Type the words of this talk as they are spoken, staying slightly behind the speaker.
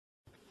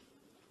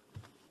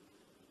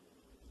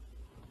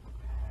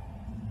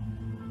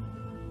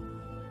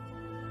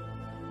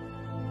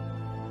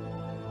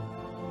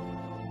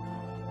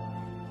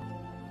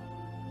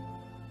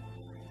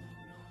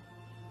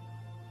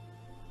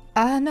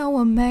I know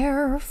a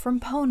mare from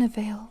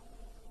Ponyville.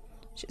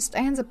 She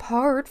stands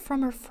apart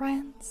from her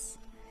friends.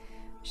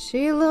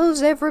 She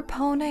loves every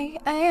pony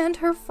and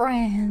her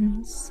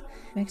friends.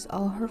 Makes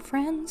all her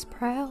friends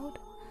proud.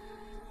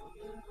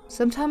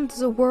 Sometimes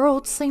the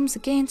world seems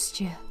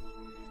against you.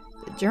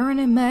 The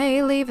journey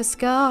may leave a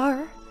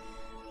scar.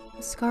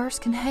 The scars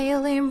can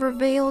hail and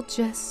reveal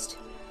just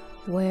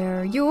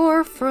where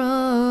you're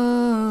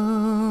from.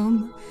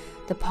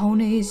 The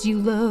ponies you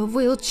love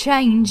will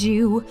change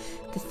you.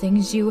 The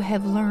things you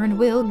have learned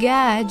will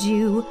guide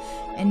you.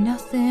 And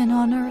nothing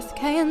on earth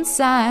can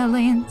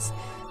silence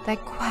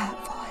that quiet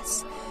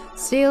voice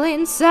still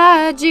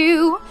inside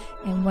you.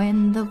 And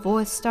when the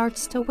voice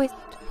starts to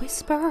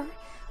whisper,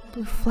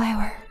 blue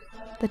flower,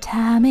 the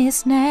time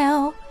is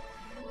now.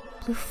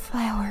 Blue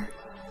flower,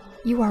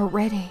 you are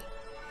ready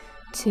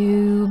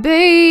to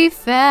be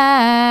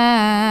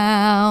found.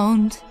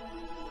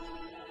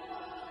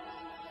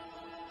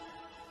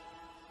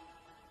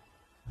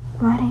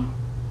 Ready?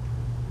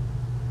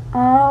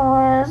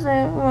 I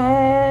wasn't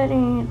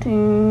ready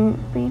to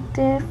be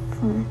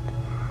different.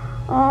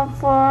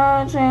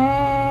 Unfortunately,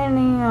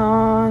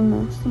 on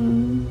the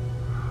sea,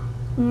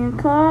 you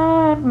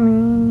caught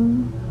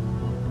me.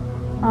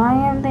 I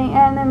am the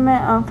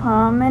element of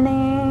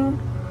harmony.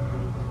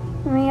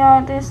 We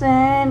are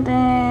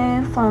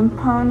descended from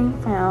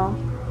Ponyville.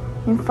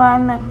 You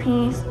find the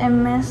peace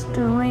and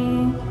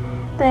mystery.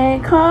 They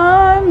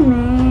call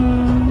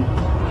me.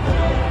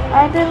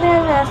 I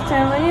deliver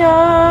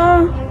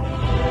stereo.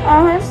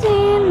 I have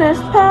seen this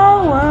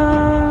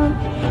power.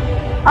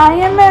 I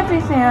am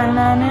everything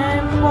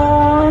and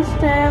more.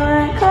 Still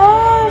it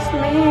calls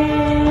me.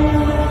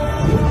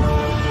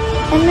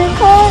 And the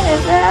call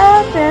is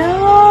out there,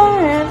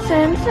 or it's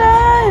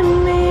inside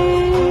me.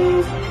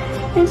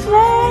 It's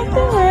like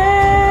the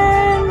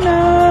wind,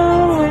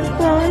 oh, it's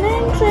blowing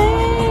and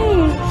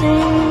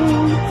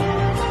changing.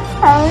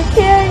 I will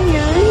carry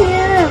you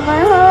here in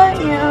my heart,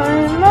 you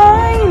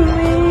remind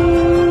me.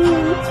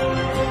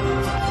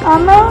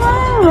 I'm